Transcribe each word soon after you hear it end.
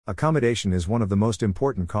Accommodation is one of the most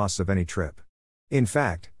important costs of any trip. In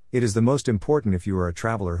fact, it is the most important if you are a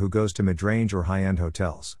traveler who goes to mid-range or high-end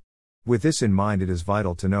hotels. With this in mind, it is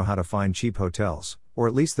vital to know how to find cheap hotels, or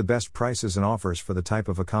at least the best prices and offers for the type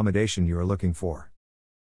of accommodation you are looking for.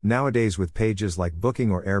 Nowadays, with pages like Booking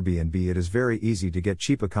or Airbnb, it is very easy to get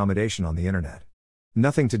cheap accommodation on the internet.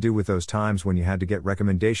 Nothing to do with those times when you had to get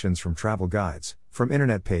recommendations from travel guides, from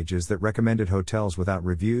internet pages that recommended hotels without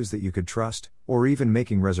reviews that you could trust, or even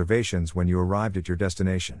making reservations when you arrived at your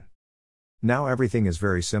destination. Now everything is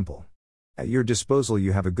very simple. At your disposal,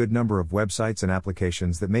 you have a good number of websites and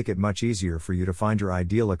applications that make it much easier for you to find your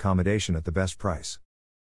ideal accommodation at the best price.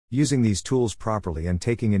 Using these tools properly and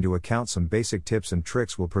taking into account some basic tips and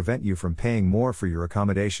tricks will prevent you from paying more for your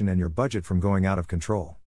accommodation and your budget from going out of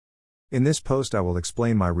control. In this post, I will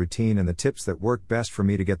explain my routine and the tips that work best for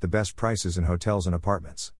me to get the best prices in hotels and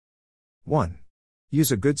apartments. 1.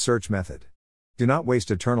 Use a good search method. Do not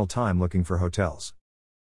waste eternal time looking for hotels.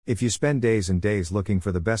 If you spend days and days looking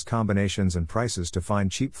for the best combinations and prices to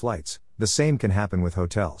find cheap flights, the same can happen with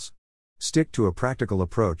hotels. Stick to a practical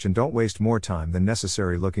approach and don't waste more time than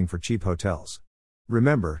necessary looking for cheap hotels.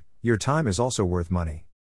 Remember, your time is also worth money.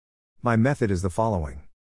 My method is the following.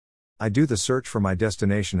 I do the search for my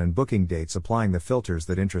destination and booking dates, applying the filters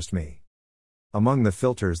that interest me. Among the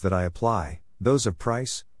filters that I apply, those of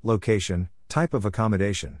price, location, type of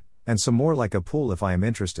accommodation, and some more like a pool if I am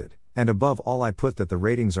interested, and above all I put that the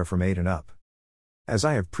ratings are from 8 and up. As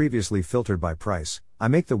I have previously filtered by price, I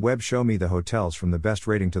make the web show me the hotels from the best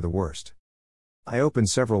rating to the worst. I open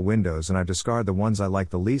several windows and I discard the ones I like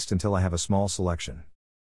the least until I have a small selection.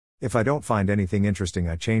 If I don't find anything interesting,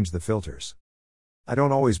 I change the filters. I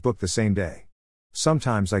don't always book the same day.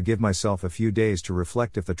 Sometimes I give myself a few days to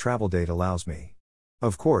reflect if the travel date allows me.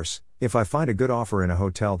 Of course, if I find a good offer in a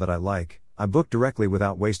hotel that I like, I book directly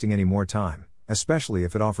without wasting any more time, especially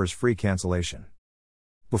if it offers free cancellation.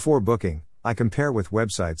 Before booking, I compare with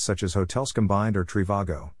websites such as HotelsCombined or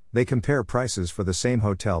Trivago. They compare prices for the same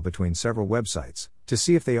hotel between several websites, to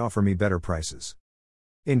see if they offer me better prices.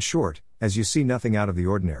 In short, as you see, nothing out of the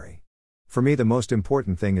ordinary. For me, the most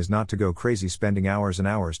important thing is not to go crazy spending hours and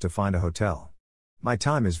hours to find a hotel. My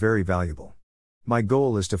time is very valuable. My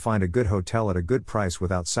goal is to find a good hotel at a good price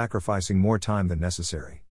without sacrificing more time than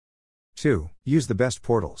necessary. 2. Use the best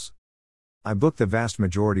portals. I book the vast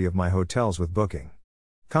majority of my hotels with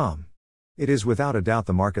Booking.com. It is without a doubt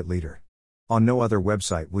the market leader. On no other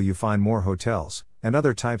website will you find more hotels, and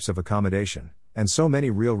other types of accommodation, and so many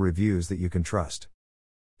real reviews that you can trust.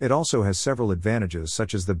 It also has several advantages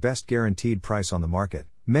such as the best guaranteed price on the market,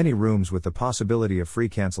 many rooms with the possibility of free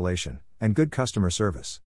cancellation, and good customer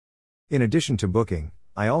service. In addition to Booking,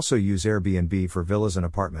 I also use Airbnb for villas and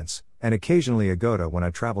apartments, and occasionally Agoda when I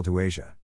travel to Asia.